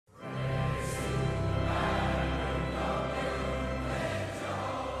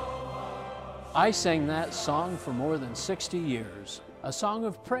I sang that song for more than 60 years, a song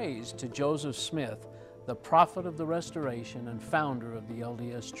of praise to Joseph Smith, the prophet of the Restoration and founder of the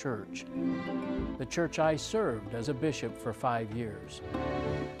LDS Church, the church I served as a bishop for 5 years.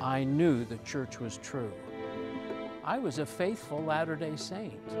 I knew the church was true. I was a faithful Latter-day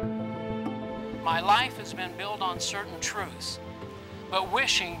Saint. My life has been built on certain truths, but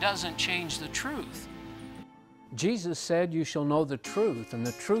wishing doesn't change the truth. Jesus said, "You shall know the truth, and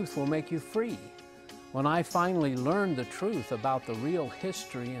the truth will make you free." When I finally learned the truth about the real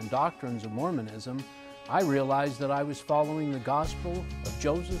history and doctrines of Mormonism, I realized that I was following the gospel of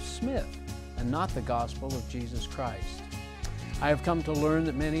Joseph Smith and not the gospel of Jesus Christ. I have come to learn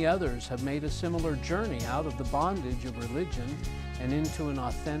that many others have made a similar journey out of the bondage of religion and into an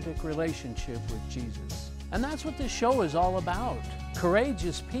authentic relationship with Jesus. And that's what this show is all about.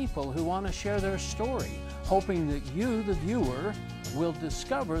 Courageous people who want to share their story, hoping that you, the viewer, will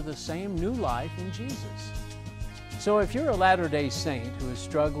discover the same new life in Jesus. So if you're a Latter-day Saint who is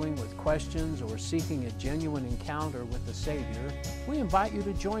struggling with questions or seeking a genuine encounter with the Savior, we invite you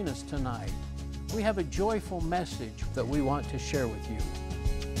to join us tonight. We have a joyful message that we want to share with you.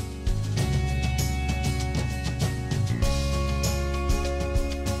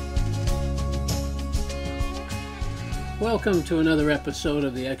 Welcome to another episode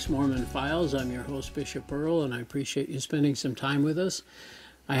of the Ex-Mormon Files. I'm your host, Bishop Earl, and I appreciate you spending some time with us.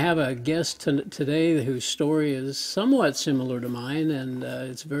 I have a guest today whose story is somewhat similar to mine, and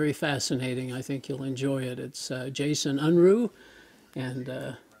it's very fascinating. I think you'll enjoy it. It's Jason Unruh, and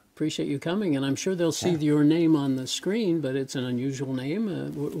appreciate you coming. And I'm sure they'll see your name on the screen, but it's an unusual name.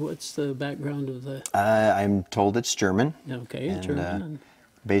 What's the background of the... I'm told it's German. Okay, and, German.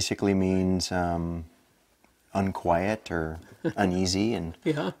 Basically means unquiet or uneasy, and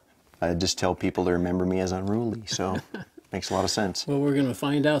Yeah. I just tell people to remember me as unruly, so makes a lot of sense. Well, we're going to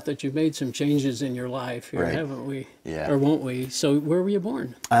find out that you've made some changes in your life here, Right. haven't we? Yeah. Or won't we? So where were you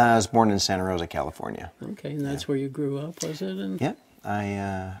born? I was born in Santa Rosa, California. Okay, and that's where you grew up, was it? And Yep.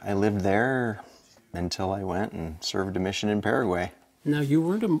 I lived there until I went and served a mission in Paraguay. Now, you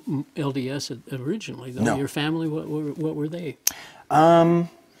weren't a LDS originally, though. No. Your family, what were they?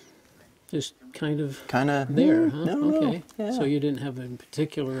 Just kind of there, huh? No, okay. yeah. So you didn't have a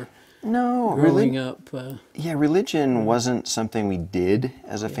particular No, growing up... Yeah, religion wasn't something we did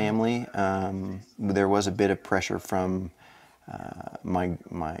as a family. There was a bit of pressure from my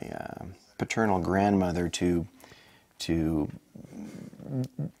paternal grandmother to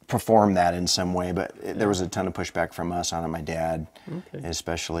perform that in some way, but there was a ton of pushback from us on it, my dad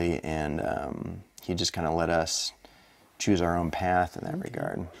especially, and he just kind of let us choose our own path in that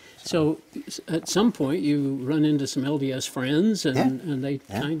regard. So at some point you run into some LDS friends and they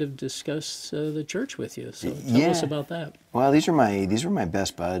kind of discuss the church with you. So tell us about that. Well, these were my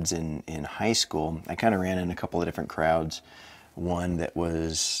best buds in high school. I kind of ran in a couple of different crowds. One that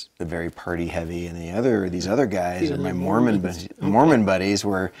was very party heavy, and these other guys are my Mormon buddies,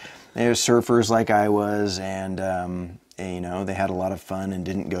 were they were surfers like I was, and you know, they had a lot of fun and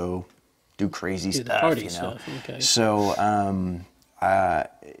didn't go do crazy stuff. Party you know? stuff. Okay. So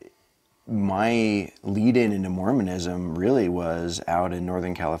my lead-in into Mormonism really was out in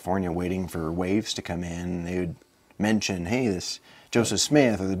Northern California waiting for waves to come in. They would mention, hey, this Joseph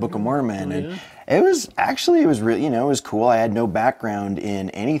Smith or the Book of Mormon, and it was really, you know, it was cool. I had no background in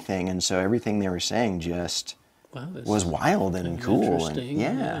anything, and so everything they were saying just was wild and cool.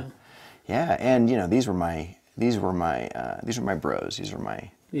 And yeah, and you know, these were my bros. These were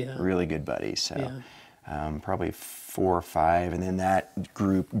my really good buddies. So probably 4 or 5, and then that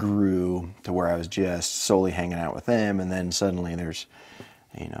group grew to where I was just solely hanging out with them, and then suddenly there's,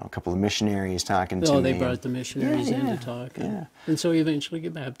 you know, a couple of missionaries talking to me. Oh, they brought the missionaries in to talk. And so you eventually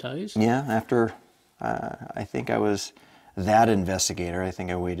get baptized? Yeah, after I think I was that investigator. I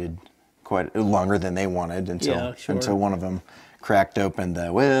think I waited quite longer than they wanted until one of them cracked open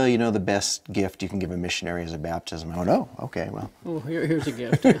the, well, you know, the best gift you can give a missionary is a baptism. I went, oh, okay, well. Oh, here's a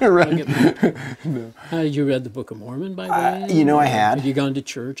gift. Right. Had you read the Book of Mormon by then? You know, I had. Had you gone to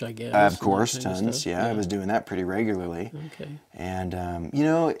church, I guess? Of course, tons, yeah. I was doing that pretty regularly. Okay. And, you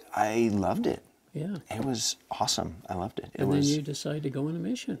know, I loved it. Yeah. It was awesome. I loved it. And then you decided to go on a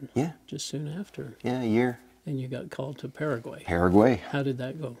mission. Yeah. Just soon after. Yeah, a year. And you got called to Paraguay. Paraguay. How did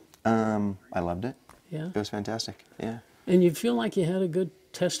that go? I loved it. Yeah. It was fantastic. Yeah. And you feel like you had a good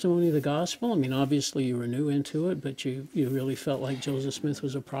testimony of the gospel? I mean, obviously you were new into it, but you really felt like Joseph Smith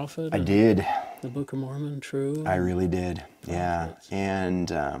was a prophet? I did. The Book of Mormon, true? I really did, yeah.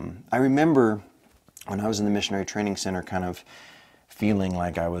 And I remember when I was in the missionary training center kind of feeling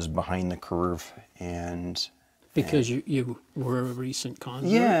like I was behind the curve and Because you were a recent convert?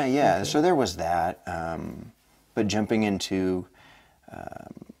 Yeah, yeah. Okay. So there was that. But jumping into,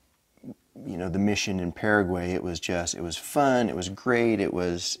 the mission in Paraguay, it was fun. It was great. It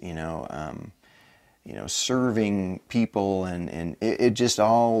was, serving people, and it just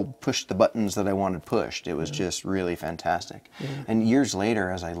all pushed the buttons that I wanted pushed. It was just really fantastic. Yeah. And years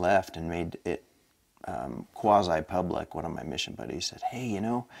later, as I left and made it quasi-public, one of my mission buddies said, "Hey,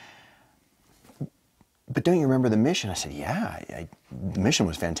 but don't you remember the mission?" I said, "Yeah, the mission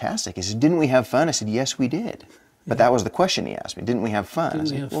was fantastic." He said, "Didn't we have fun?" I said, "Yes, we did." But that was the question he asked me. Didn't we have fun? Didn't I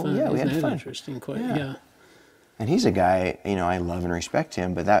said, we have well, fun? yeah, we Isn't had that fun. Interesting question. Yeah. And he's a guy, I love and respect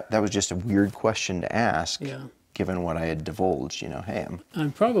him, but that was just a weird question to ask, given what I had divulged. Hey,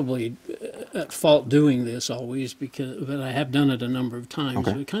 I'm probably at fault doing this always, but I have done it a number of times.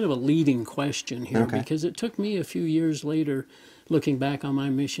 Okay. Kind of a leading question here, because it took me a few years later, looking back on my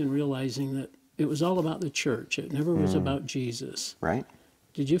mission, realizing that it was all about the church. It never was about Jesus. Right?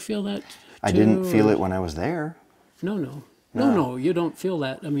 Did you feel that too? I didn't feel it when I was there. No, you don't feel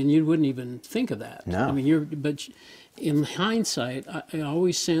that. I mean, you wouldn't even think of that. No. I mean, but in hindsight, I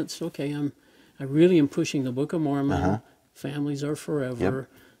always sense, okay, I really am pushing the Book of Mormon, Families Are Forever,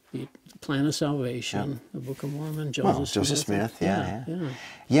 the Plan of Salvation, the Book of Mormon, Joseph Smith. Yeah.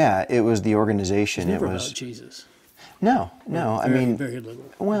 Yeah, it was the organization. It's never it was about Jesus. No. Very, I mean, very little.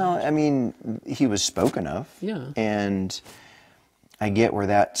 Well, I mean, he was spoken of. Yeah. And I get where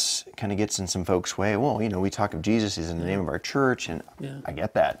that kind of gets in some folks' way. Well, we talk of Jesus, he's in the name of our church, and I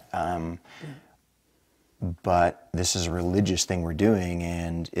get that. But this is a religious thing we're doing,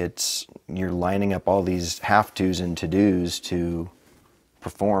 and you're lining up all these have-tos and to-dos to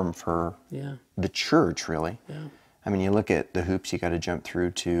perform for the church, really. Yeah. I mean, you look at the hoops you got to jump through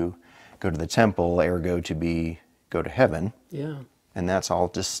to go to the temple, ergo to go to heaven. Yeah. And that's all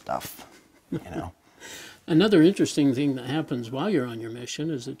just stuff, Another interesting thing that happens while you're on your mission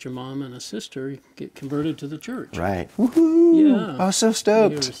is that your mom and a sister get converted to the church. Right. Woohoo! Yeah. I was so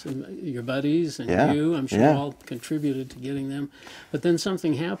stoked. Your buddies and you, I'm sure, all contributed to getting them. But then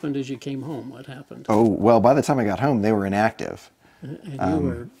something happened as you came home. What happened? Oh, well, by the time I got home, they were inactive. And you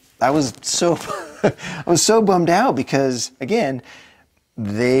were... I was so, I was so bummed out because, again,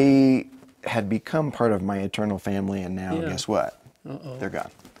 they had become part of my eternal family, and now guess what? They're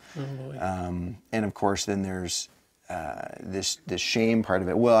gone. Oh, boy. And of course, then there's this shame part of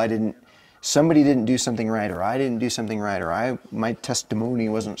it. Well, somebody didn't do something right, or I didn't do something right, or my testimony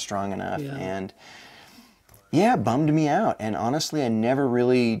wasn't strong enough, and it bummed me out. And honestly, I never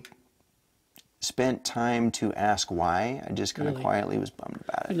really spent time to ask why. I just kind of quietly was bummed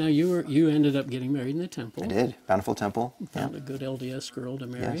about it. Now you ended up getting married in the temple. I did. Bountiful Temple. Found a good LDS girl to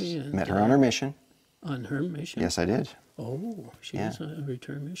marry. Yes. And, met her on her mission. On her mission? Yes, I did. Oh, she was a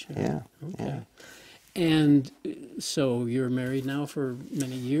return mission. Yeah. Okay. Yeah. And so you're married now for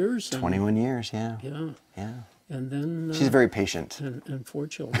many years? 21 years, yeah. Yeah. Yeah. And then... she's very patient. And 4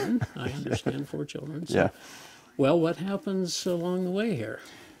 children. I understand 4 children. So, yeah. Well, what happens along the way here?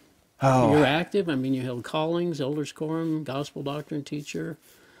 Oh. You're active. I mean, you held callings, elders quorum, gospel doctrine teacher.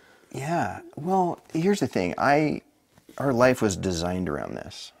 Yeah. Well, here's the thing. Our life was designed around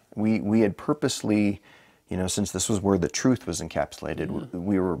this. We had purposely, since this was where the truth was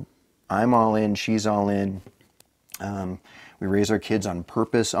encapsulated, I'm all in, she's all in. We raised our kids on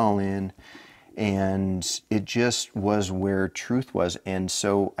purpose, all in. And it just was where truth was. And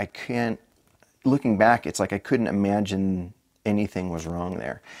so looking back, it's like I couldn't imagine anything was wrong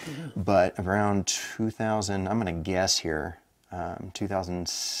there. Yeah. But around 2000, I'm going to guess here,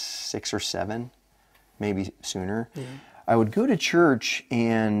 2006 or 7, maybe sooner, I would go to church,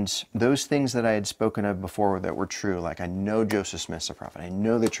 and those things that I had spoken of before that were true, like I know Joseph Smith's a prophet, I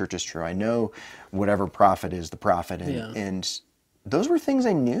know the church is true, I know whatever prophet is the prophet, and those were things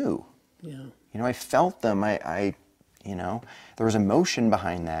I knew. Yeah. I felt them. I there was emotion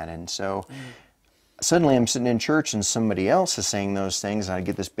behind that, and so suddenly I'm sitting in church and somebody else is saying those things, and I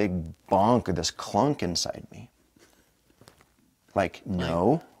get this big bonk or this clunk inside me. Like,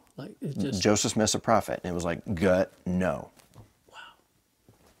 no. Like Joseph Smith's a prophet. And it was like, gut, no. Wow.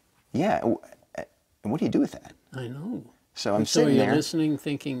 Yeah. And what do you do with that? I know. So I'm sitting there. So you're listening,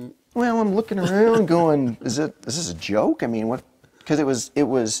 thinking... Well, I'm looking around going, is this a joke? I mean, what... Because it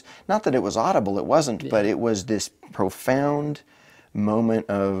was, not that it was audible, it wasn't, but it was this profound moment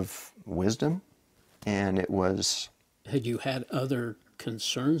of wisdom. And it was... Had you had other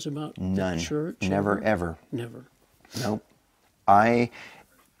concerns about the church? Never, ever. Never. Nope.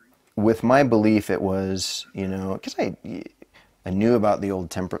 With my belief, it was, because I knew about the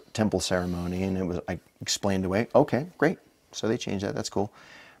old temple ceremony, and I explained away, okay, great. So they changed that, that's cool.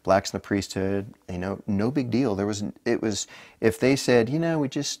 blacks in the priesthood, no big deal. If they said,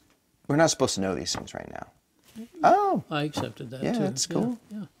 we're not supposed to know these things right now. Oh, I accepted that too. Yeah, that's cool.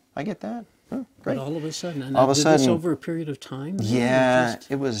 Yeah. I get that. Oh, But great. all of a sudden, and All of a did sudden, this over a period of time? then, or Yeah,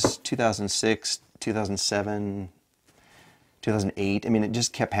 just- it was 2006, 2007, 2008. I mean, it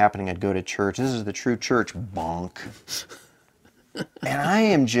just kept happening. I'd go to church. This is the true church. Bonk. And I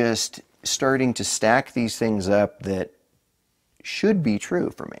am just starting to stack these things up that should be true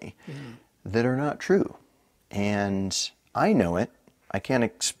for me, that are not true. And I know it. I can't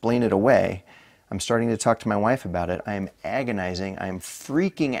explain it away. I'm starting to talk to my wife about it. I am agonizing. I am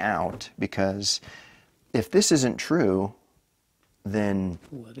freaking out because if this isn't true, then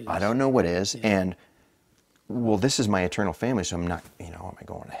What is? I don't know what is. And, well, this is my eternal family, so I'm not, am I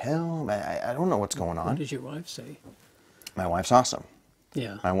going to hell? I don't know what's going on. What does your wife say? My wife's awesome.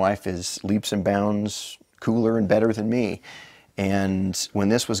 Yeah. My wife is leaps and bounds cooler and better than me. And when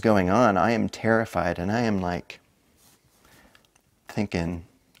this was going on, I am terrified, and I am like thinking,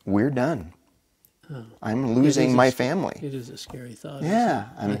 we're done. I'm losing my family. It is a scary thought. Yeah,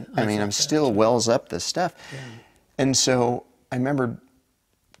 I mean, I'm still wells up this stuff. Yeah. And so I remember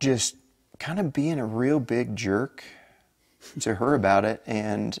just kind of being a real big jerk to her about it,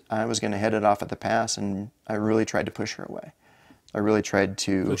 and I was going to head it off at the pass, and I really tried to push her away. I really tried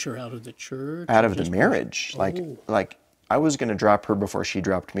to Push her out of the church? out or of the just marriage. Oh. Like I was going to drop her before she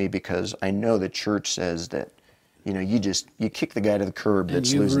dropped me, because I know the church says that, you kick the guy to the curb And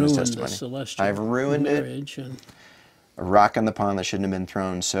that's you losing his ruined the testimony. celestial I've ruined it. marriage and A rock on the pond that shouldn't have been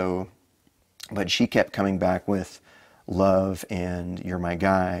thrown. So, but she kept coming back with love and you're my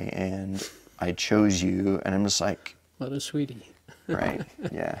guy and I chose you. And I'm just like, what a sweetie. right.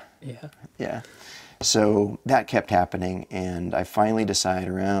 Yeah. Yeah. Yeah. So that kept happening. And I finally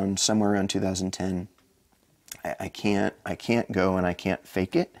decided somewhere around 2010, I can't go and I can't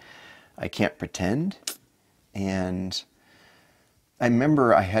fake it. I can't pretend. And I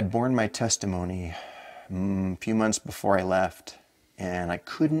remember I had borne my testimony a few months before I left, and I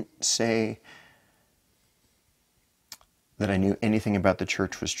couldn't say that I knew anything about the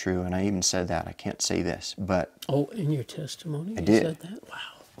church was true, and I even said that. I can't say this, but... Oh, in your testimony you did. said that? Wow.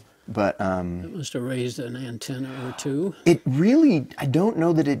 But That must have raised an antenna or two. it really, I don't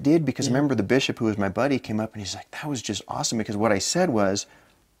know that it did, because I remember the bishop, who was my buddy, came up and he's like, that was just awesome, because what I said was,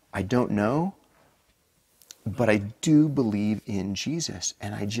 I don't know, but I do believe in Jesus,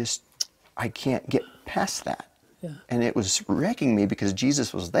 and I can't get past that. Yeah. And it was wrecking me because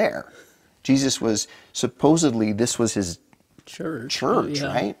Jesus was there. Jesus was, supposedly, this was his Church. church, Yeah.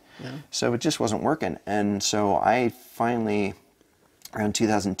 right? Yeah. So it just wasn't working. And so I finally, around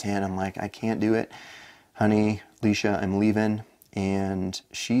 2010, I'm like, I can't do it. Honey, Leisha, I'm leaving. And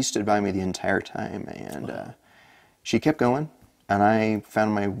she stood by me the entire time. And she kept going. And I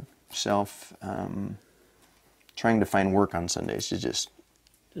found myself trying to find work on Sundays to just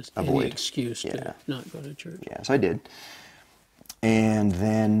avoid. Any excuse Yeah. to not go to church. Yeah, so I did. And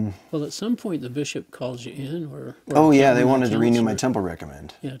then, Well, at some point the bishop calls you in, or oh yeah, they wanted to counselor. renew my temple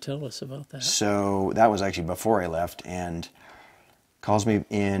recommend. Yeah, tell us about that. So that was actually before I left, and calls me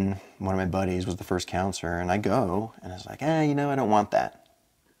in. One of my buddies was the first counselor, and I go, and I was like, I don't want that.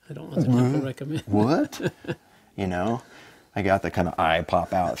 I don't want the temple recommend. What? I got the kind of eye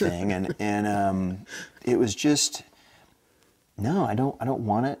pop out thing, and it was just, no, I don't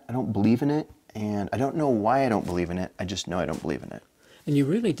want it. I don't believe in it, and I don't know why I don't believe in it. I just know I don't believe in it. And you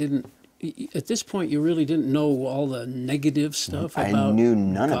really didn't, at this point, you really didn't know all the negative stuff I about knew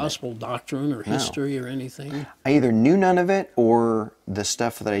none of it. gospel doctrine or history or anything. I either knew none of it, or the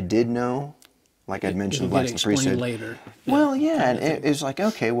stuff that I did know, like I'd mentioned, It'll blacks get in the priesthood. explained later. Well, yeah, and it was like,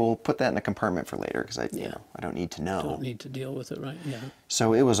 okay, we'll put that in a compartment for later, because I don't need to know. Don't need to deal with it, right? Yeah.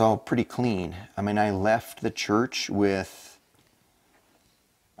 So it was all pretty clean. I mean, I left the church with,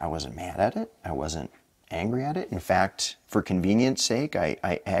 I wasn't mad at it. I wasn't angry at it. In fact, for convenience sake,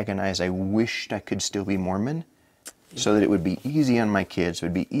 I agonized. I wished I could still be Mormon, so that it would be easy on my kids, it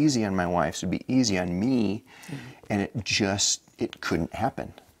would be easy on my wife, it would be easy on me, and it couldn't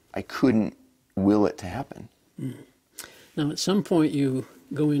happen. I couldn't will it to happen. Now, at some point, you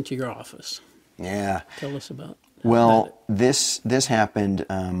go into your office. Yeah. Tell us about Well, this happened.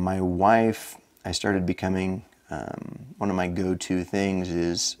 My wife, I started becoming, one of my go-to things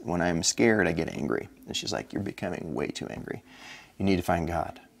is when I'm scared, I get angry. And she's like, you're becoming way too angry. You need to find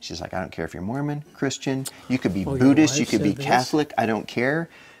God. She's like, I don't care if you're Mormon, Christian, you could be Buddhist, you could be Catholic, I don't care.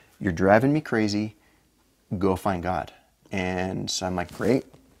 You're driving me crazy. Go find God. And so I'm like, great.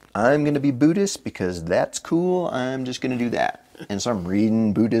 I'm going to be Buddhist because that's cool. I'm just going to do that. And so I'm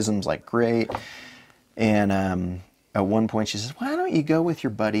reading Buddhism's like, great. And at one point she says, why don't you go with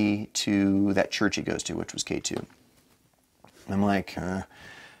your buddy to that church he goes to, which was K2. I'm like,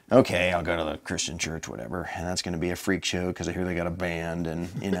 okay, I'll go to the Christian church, whatever. And that's going to be a freak show because I hear they got a band and,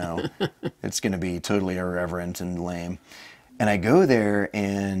 it's going to be totally irreverent and lame. And I go there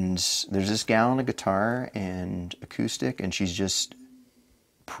and there's this gal on a guitar and acoustic and she's just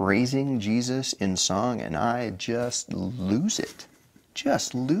praising Jesus in song and I just lose it.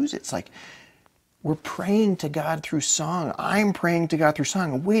 Just lose it. It's like, we're praying to God through song. I'm praying to God through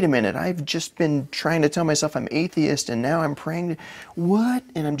song. Wait a minute, I've just been trying to tell myself I'm atheist and now I'm praying to, what?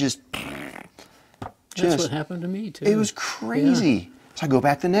 And I'm just That's what happened to me too. It was crazy. Yeah. So I go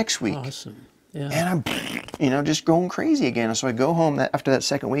back the next week. Awesome. Yeah. And I'm, just going crazy again. So I go home after that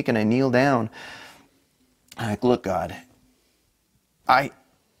second week and I kneel down. I'm like, look, God, I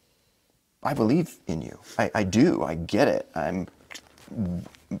believe in you. I do. I get it. I'm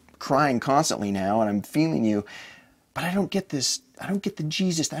crying constantly now and I'm feeling you, but I don't get this. I don't get the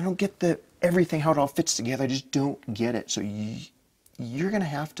Jesus. I don't get the everything, how it all fits together. I just don't get it. So you're going to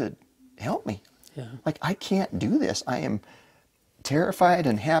have to help me. Yeah. Like, I can't do this. I am terrified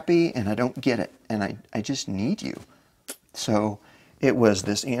and happy and I don't get it. And I just need you. So it was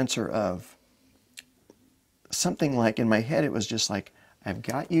this answer of something like in my head, it was just like, I've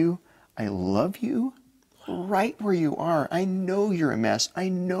got you. I love you right where you are. I know you're a mess. I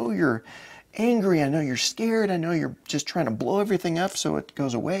know you're angry. I know you're scared. I know you're just trying to blow everything up so it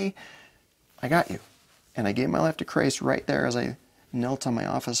goes away. I got you. And I gave my life to Christ right there as I knelt on my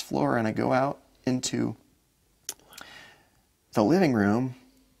office floor and I go out into the living room.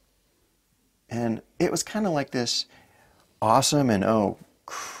 And it was kind of like this awesome and oh,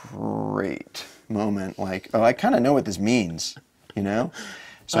 great moment. Like, oh, I kind of know what this means,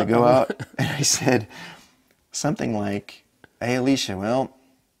 So I go out and I said something like, hey, Alicia, well,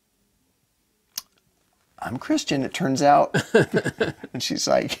 I'm Christian, it turns out. And she's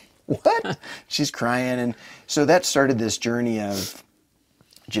like, what? She's crying. And so that started this journey of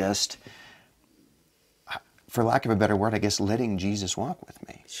just, for lack of a better word, I guess, letting Jesus walk with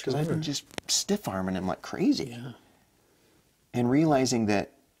me. Because I've been just stiff-arming him like crazy. Yeah. And realizing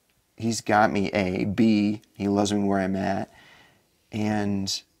that he's got me, A, B, he loves me where I'm at,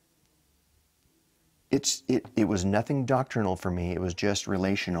 and it was nothing doctrinal for me. It was just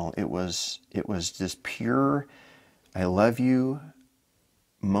relational. It was this pure, I love you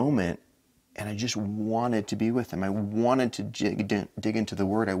moment, and I just wanted to be with him. I wanted to dig into the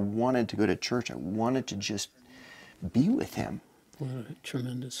Word. I wanted to go to church. I wanted to just be with him. What a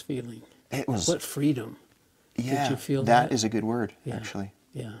tremendous feeling. It was. What freedom. Yeah, Did you feel that? That is a good word, actually.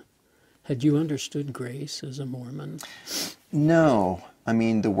 Yeah. Had you understood grace as a Mormon? No. I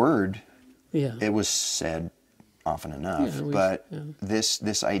mean, the word, yeah, it was said often enough, but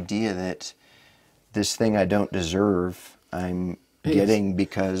this idea that this thing I don't deserve, I'm getting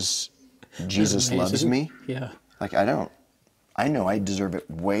because Jesus loves me. Yeah. Like, I know I deserve it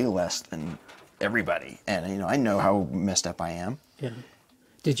way less than everybody. And, I know how messed up I am. Yeah.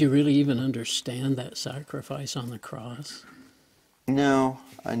 Did you really even understand that sacrifice on the cross? No,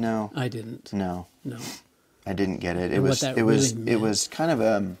 I know. I didn't. No. No. I didn't get it. It was Kind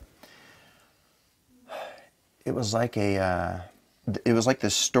of it was like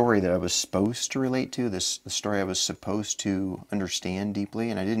this story that I was supposed to relate to, the story I was supposed to understand deeply,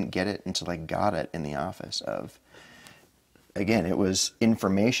 and I didn't get it until I got it in the office of, again, it was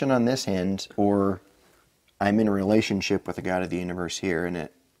information on this end, or I'm in a relationship with the God of the universe here, and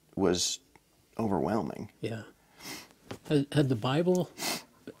it was overwhelming. Yeah. Had the Bible...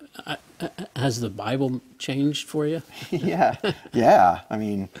 has the Bible changed for you? Yeah. I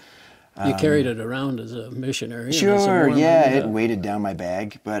mean... you carried it around as a missionary. Sure, as a Mormon, it weighted down my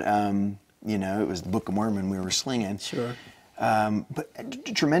bag, but, it was the Book of Mormon we were slinging. Sure.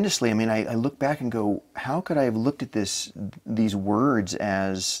 But tremendously, I mean, I look back and go, how could I have looked at these words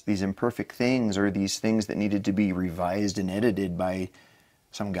as these imperfect things or these things that needed to be revised and edited by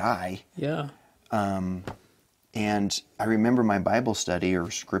some guy? Yeah. And I remember my Bible study or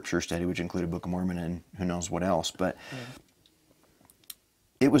scripture study, which included Book of Mormon and who knows what else, but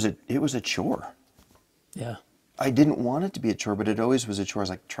it was a chore. Yeah. I didn't want it to be a chore, but it always was a chore. It's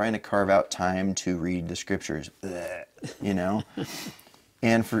like trying to carve out time to read the scriptures,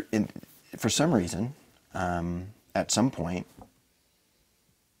 And for some reason, at some point,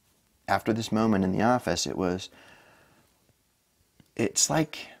 after this moment in the office, it's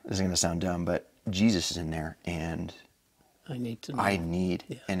like, this is going to sound dumb, but Jesus is in there, and I need to know.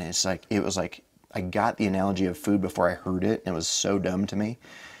 Yeah. And it was like, I got the analogy of food before I heard it, and it was so dumb to me.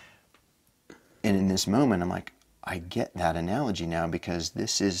 And in this moment, I'm like, I get that analogy now, because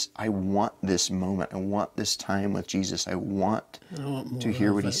I want this moment. I want this time with Jesus. I want more to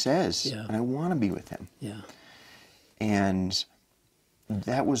hear what he it. says. Yeah. And I want to be with him. Yeah. And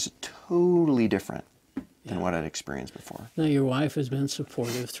that was totally different than what I'd experienced before. Now, your wife has been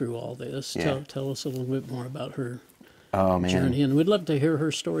supportive through all this. Yeah. Tell us a little bit more about her Oh, journey. And we'd love to hear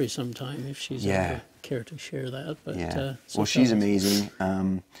her story sometime if she's Yeah. ever care to share that. But, Yeah. so Well, tell she's us. amazing.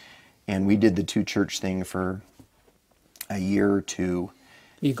 And we did the 2-church thing for a year or two.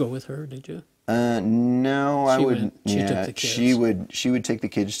 You go with her, did you? No, I would. She took Yeah, the kids. she would take the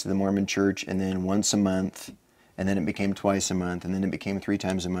kids to the Mormon church, and then once a month, and then it became twice a month, and then it became 3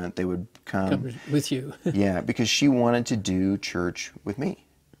 times a month. They would Come with you. Yeah, because she wanted to do church with me.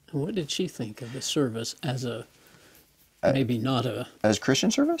 And what did she think of the service as maybe not a... As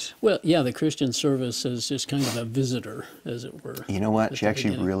Christian service? Well, yeah, the Christian service as just kind of a visitor, as it were. You know what? at She the actually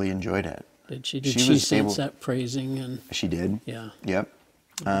beginning. really enjoyed it. Did she? Did she she was sense able- that praising? And She did. yeah. Yep.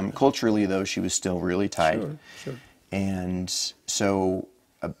 Culturally, though, she was still really tight. Sure. And so,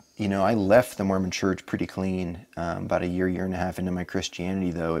 I left the Mormon church pretty clean. About a year and a half into my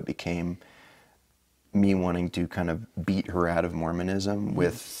Christianity, though, it became me wanting to kind of beat her out of Mormonism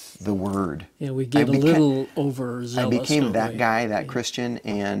with the Word. Yeah, we get a little overzealous. I became don't that we? guy, that Christian,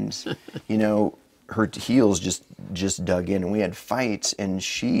 and her heels just dug in, and we had fights, and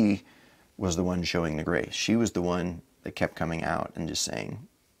she was the one showing the grace. She was the one that kept coming out and just saying,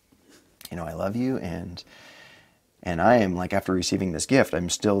 I love you, and I am, like, after receiving this gift, I'm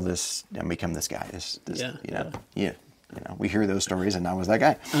become this guy. We hear those stories, and I was that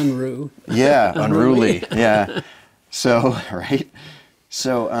guy. Unruh. Yeah, unruly. Yeah. So, right.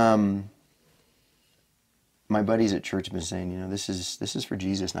 So, my buddies at church have been saying, this is for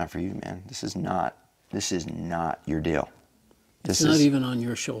Jesus, not for you, man. This is not your deal. It's not even on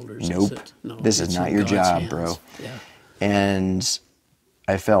your shoulders. Nope. Is it? No, this is it's not in your God's job, hands. bro. Yeah. And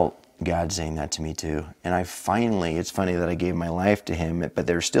I felt God saying that to me too. And it's funny that I gave my life to him, but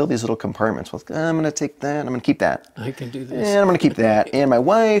there's still these little compartments. Well, I'm going to take that, I'm going to keep that. I can do this. And I'm going to keep that. And my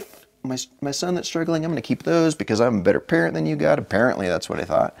wife, my son that's struggling, I'm going to keep those because I'm a better parent than you got. Apparently, that's what I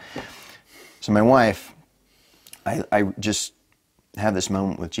thought. So my wife, I just have this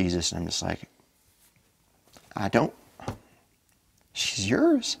moment with Jesus, and I'm just like, she's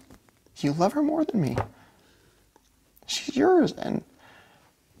yours. You love her more than me. She's yours. And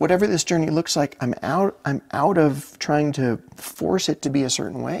whatever this journey looks like, I'm out of trying to force it to be a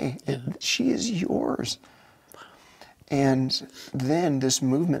certain way. Yeah. She is yours. And then this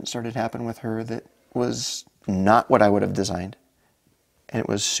movement started happening with her that was not what I would have designed. And it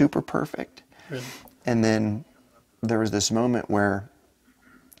was super perfect. Really? And then there was this moment where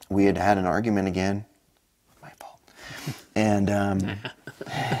we had an argument again. My fault.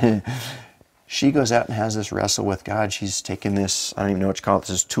 And she goes out and has this wrestle with God. She's taken this, I don't even know what you call it,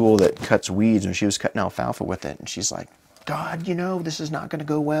 this tool that cuts weeds, and she was cutting alfalfa with it. And she's like, God, this is not going to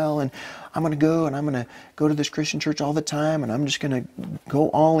go well, and I'm going to go to this Christian church all the time, and I'm just going to go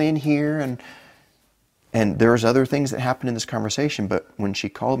all in here. And there was other things that happened in this conversation, but when she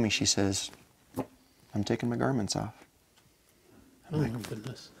called me, she says, I'm taking my garments off. Oh, my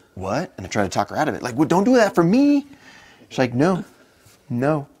goodness. What? And I try to talk her out of it. Like, well, don't do that for me. She's like, no.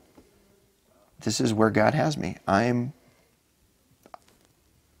 This is where God has me. I'm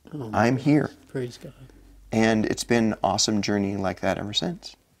here. Praise God. And it's been an awesome journey like that ever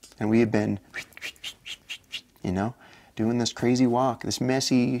since. And we have been, doing this crazy walk, this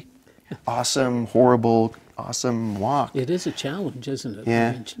messy, awesome, horrible, awesome walk. It is a challenge, isn't it? Yeah.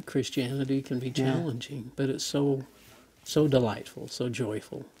 I mean, Christianity can be challenging, but it's so delightful, so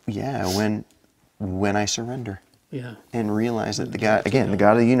joyful. Yeah, when I surrender. Yeah. And realize that the God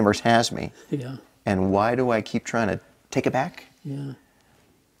of the universe has me. Yeah. And why do I keep trying to take it back? Yeah.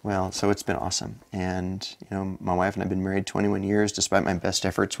 Well, so it's been awesome. And, my wife and I have been married 21 years, despite my best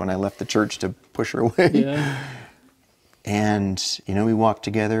efforts when I left the church to push her away. Yeah. And, we walk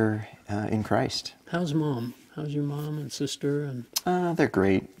together in Christ. How's Mom? How's your mom and sister? And They're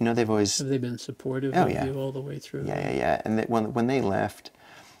great. They've always... have they been supportive Oh, of yeah. you all the way through? Yeah. And when they left,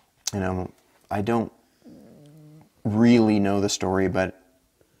 I don't really know the story, but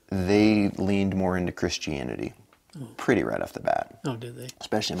they leaned more into Christianity pretty right off the bat. Oh, did they?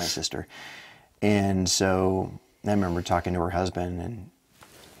 Especially my sister. And so I remember talking to her husband,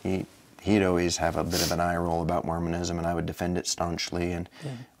 and he'd always have a bit of an eye roll about Mormonism, and I would defend it staunchly. And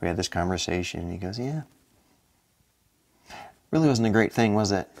we had this conversation, and he goes, yeah, really wasn't a great thing,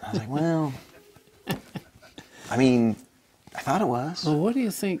 was it? I was like, well, I mean, I thought it was. Well, what do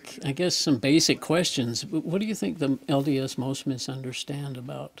you think, I guess some basic questions, what do you think the LDS most misunderstand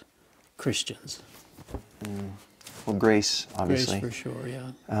about Christians? Well, grace, obviously. Grace for sure,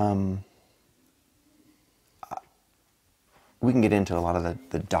 yeah. We can get into a lot of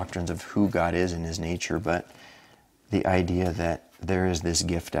the doctrines of who God is and his nature, but the idea that there is this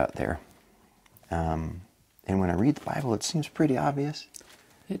gift out there. And when I read the Bible, it seems pretty obvious.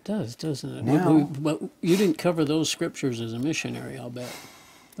 It does, doesn't it? No. But you didn't cover those scriptures as a missionary, I'll bet.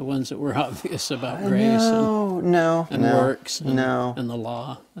 The ones that were obvious about grace and works and the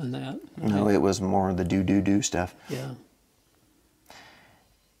law and that. Right? No, it was more the do stuff. Yeah.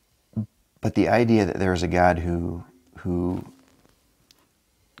 But the idea that there is a God who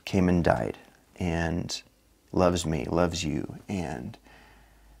came and died and loves me, loves you, and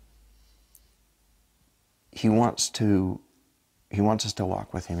he wants us to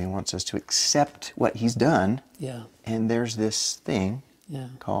walk with him. He wants us to accept what he's done. Yeah. And there's this thing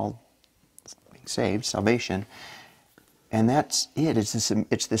called being saved, salvation. And that's it.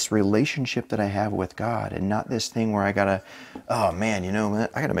 It's this relationship that I have with God, and not this thing where I gotta, oh man,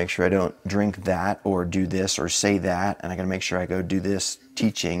 I gotta make sure I don't drink that or do this or say that, and I gotta make sure I go do this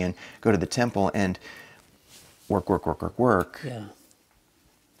teaching and go to the temple and work. Yeah.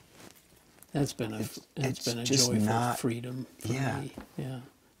 That's been a joyful freedom for me. Yeah.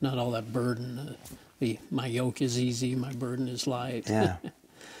 Not all that burden. My yoke is easy, my burden is light. Yeah.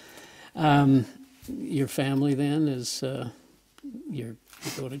 Your family then is you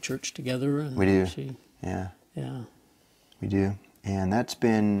go to church together, and we do. Yeah. We do, and that's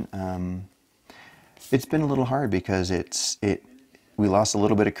been it's been a little hard because we lost a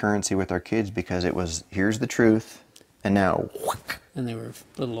little bit of currency with our kids because it was here's the truth, and now. And they were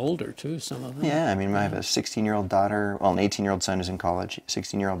a little older too, some of them. Yeah, I mean, I have a 16-year-old daughter. Well, an 18-year-old son is in college.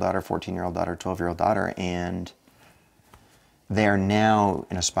 16-year-old daughter, 14-year-old daughter, 12-year-old daughter, and they are now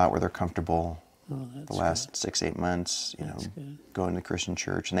in a spot where they're comfortable. The last 6-8 months, going to Christian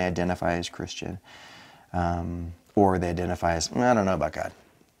church, and they identify as Christian, or they identify as I don't know about God.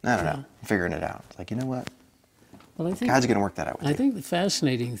 I don't know. I'm figuring it out. It's like, you know what? Well, I think God's going to work that out with you. I think the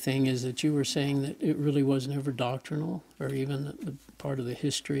fascinating thing is that you were saying that it really was never doctrinal, or even the part of the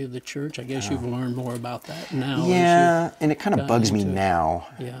history of the church. I guess you've learned more about that now. Yeah, and it kind of bugs me now.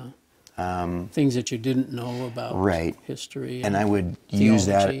 Yeah. Things that you didn't know about history. And I would use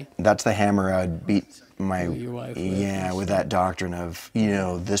that. That's the hammer I would beat your wife with that doctrine of,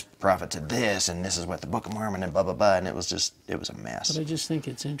 this prophet said this, and this is what the Book of Mormon, and blah, blah, blah. And it was a mess. But I just think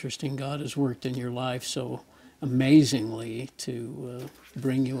it's interesting. God has worked in your life so amazingly to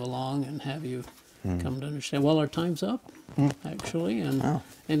bring you along and have you come to understand. Well, our time's up, actually. And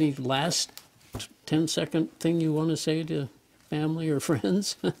any last 10-second thing you want to say to family or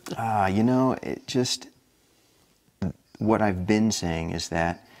friends? It just, what I've been saying is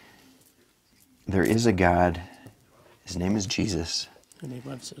that there is a God, his name is Jesus. And he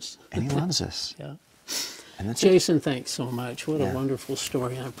loves us. And he loves us. Yeah. And that's Jason, thanks so much. What a wonderful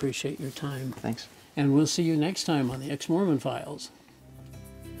story. I appreciate your time. Thanks. And we'll see you next time on the Ex-Mormon Files.